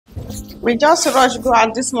We just rushed go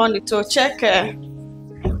out this morning to check.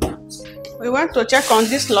 We went to check on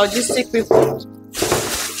these logistic people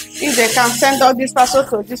if they can send all these parcels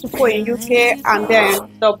to these people in UK and then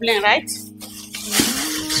Dublin, right?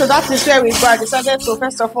 So that is where we go. I decided to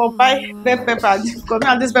first of all buy bell peppers. Come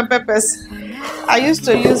on, these bell peppers. I used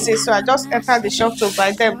to use this, so I just entered the shop to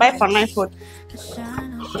buy them, buy for 9 food.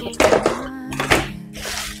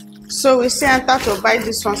 So we still enter to buy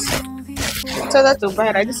this one. So that to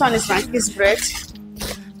buy, right? This one is my kiss bread.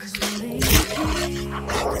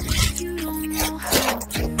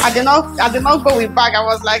 I did not go with bag. I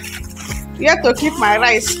was like, you have to keep my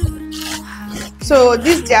rice. So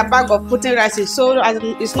this their bag of putting rice is so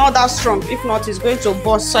it's not that strong. If not, it's going to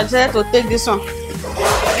burst. So I decided to take this one.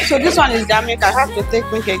 So this one is their milk. I have to take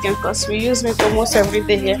milk again because we use milk almost every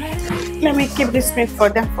day here. Let me keep this milk for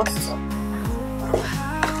them first.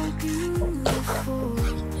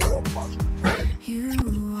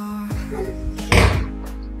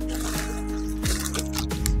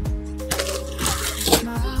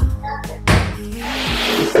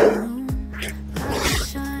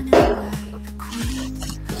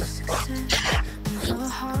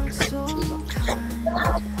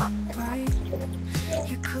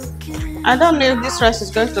 I don't know if this rice is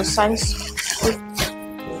going to size.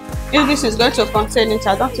 If this is going to contain it,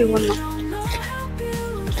 I don't even know.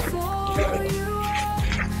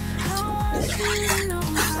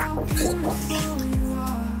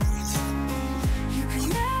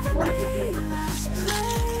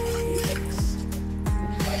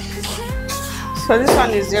 So this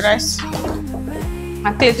one is the rice.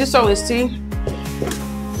 I think this one will still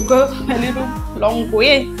go a little long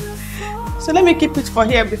way. So let me keep it for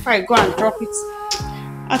here before I go and drop it.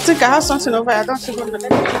 I think I have something over here. I don't even know.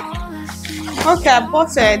 Okay, I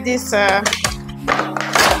bought this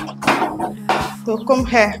to comb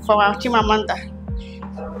hair for our Chimamanda.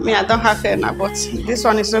 Me, I don't have hair now, but this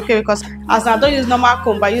one is okay because as I don't use normal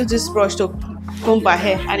comb, I use this brush to comb my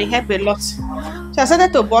hair and it helps a lot. So I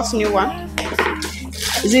decided to buy new one.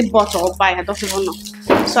 Is it bought or buy? I don't even know.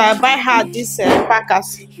 So I buy her this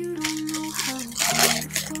packers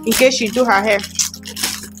in case she do her hair.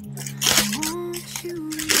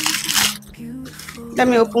 Let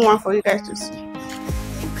me open one for you guys to see.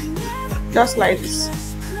 Just like this.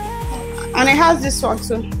 And it has this one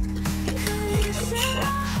too.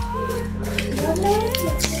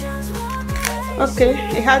 Okay,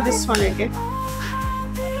 it has this one again.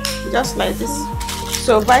 Just like this.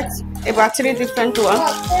 So buy about 3 different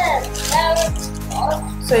ones.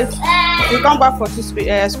 So if you come back for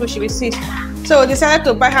school, she will see. So we decided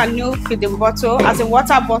to buy her new feeding bottle, as a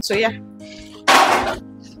water bottle, yeah.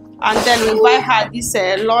 And then we buy her this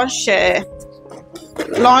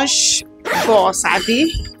lunch box,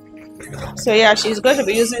 Abby. So yeah, she's going to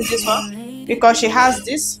be using this one because she has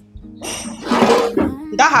this.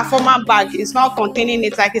 That her former bag is not containing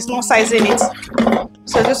it, like it's not sizing it.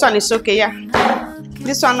 So this one is okay, yeah.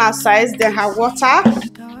 This one has size. Then her water.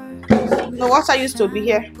 The water used to be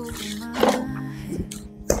here.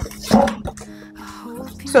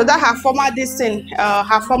 So that her former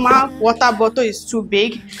her former water bottle is too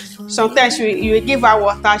big. Sometimes you will give her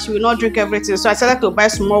water, she will not drink everything. So I decided to buy a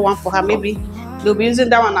small one for her. Maybe they'll be using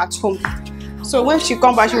that one at home. So when she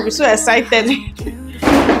comes back, she will be so excited.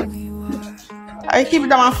 I keep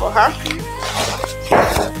that one for her.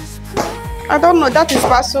 I don't know, that is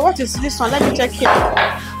bad. So what is this one? Let me check here.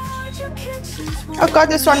 Okay,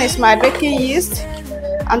 this one is my baking yeast.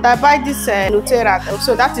 And I buy this Nutella.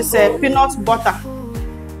 So that is peanut butter.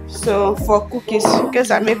 So for cookies,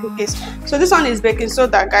 because I make cookies. So this one is baking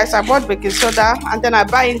soda, guys. I bought baking soda and then I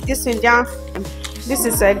buy this Indian. This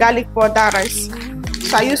is a garlic powder rice.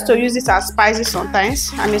 So I used to use it as spicy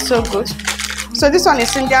sometimes and it's so good. So this one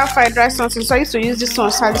is Indian fried rice something. So I used to use this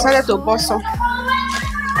one. So I decided to buy some.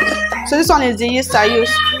 So this one is the yeast I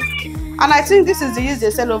use. And I think this is the yeast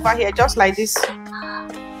they sell over here, just like this.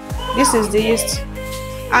 This is the yeast.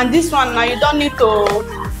 And this one now you don't need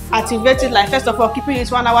to activate it, like first of all keeping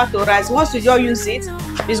it 1 hour to rise. Once you just use it,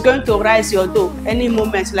 it's going to rise your dough any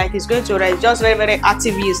moment, like it's going to rise. Just very, very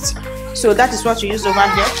active yeast. So that is what you use over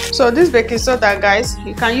here. So this baking soda, guys,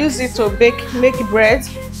 you can use it to make bread.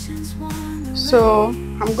 So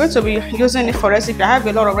I'm going to be using it for recipe. I have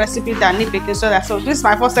a lot of recipes that need baking soda. So this is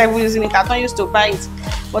my first time using it. I don't used to buy it,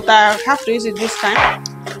 but I have to use it this time.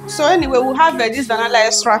 So anyway, we'll have this vanilla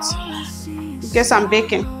extract in case I'm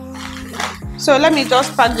baking. So let me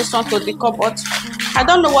just pack this one to the cupboard. I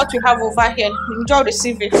don't know what you have over here. You just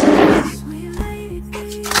receive it.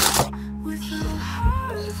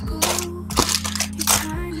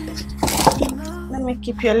 Let me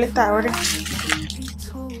keep your letter already.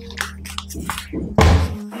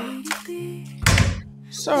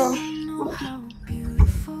 So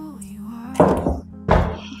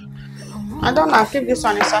I don't know. I think this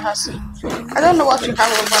one is a hassle. I don't know what you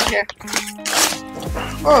have over here.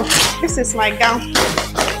 Oh, this is my gown.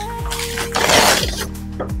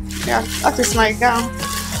 Yeah, that is my gown.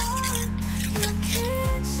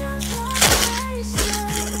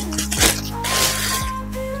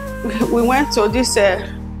 We went to this.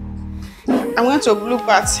 I went to Blue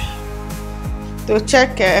Bat to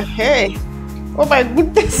check. Hey, oh my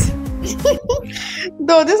goodness!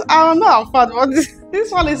 Though this, I don't know how far, but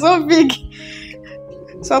this one is so big.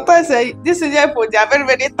 Sometimes this is for they are very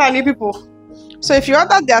very tiny people. So if you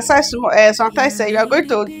order their size small, sometimes you are going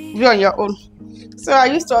to be on your own. So I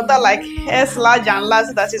used to order like S large and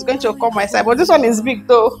large that is going to come my size, but this one is big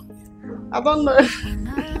though. I don't know.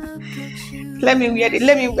 Let me wear it.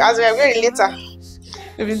 Let me as we are wearing later.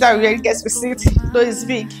 If that really gets to see it, though it's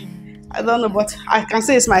big. I don't know, but I can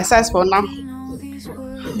say it's my size for now.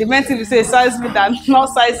 The main thing is say size me than not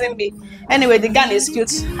sizing me. Anyway, the gown is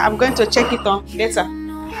cute. I'm going to check it on later.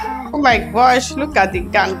 Oh my gosh, look at the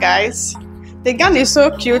gown, guys. The gown is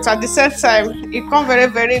so cute. At the same time, it comes very,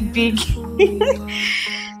 very big.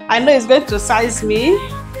 I know it's going to size me.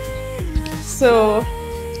 So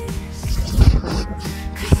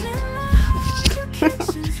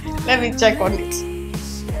let me check on it.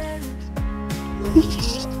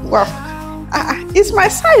 Wow, it's my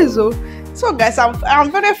size though. So guys,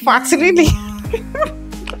 I'm very fat really.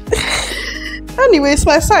 Anyway, it's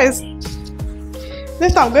my size.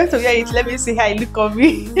 Next I'm going to wear it. Let me see how it look on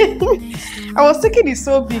me. I was thinking it's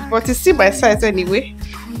so big, but it's still my size anyway.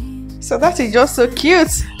 So that is just so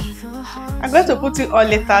cute. I'm going to put it on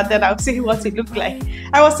later, then I'll see what it look like.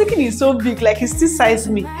 I was thinking it's so big, like it still size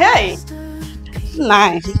me. Hey,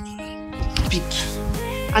 nice, big,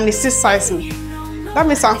 and it still size me. That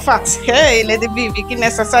means I'm fat. Hey, let it be begin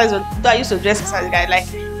exercise. Though I used to do exercise, guy. Like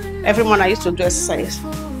every morning I used to do exercise.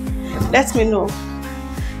 Let me know.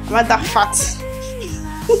 I'm not that fat.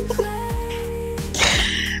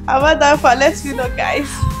 I'm not that fat. Let me know, guys.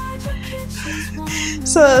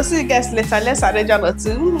 So see you guys later. Let's arrange one or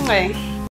two.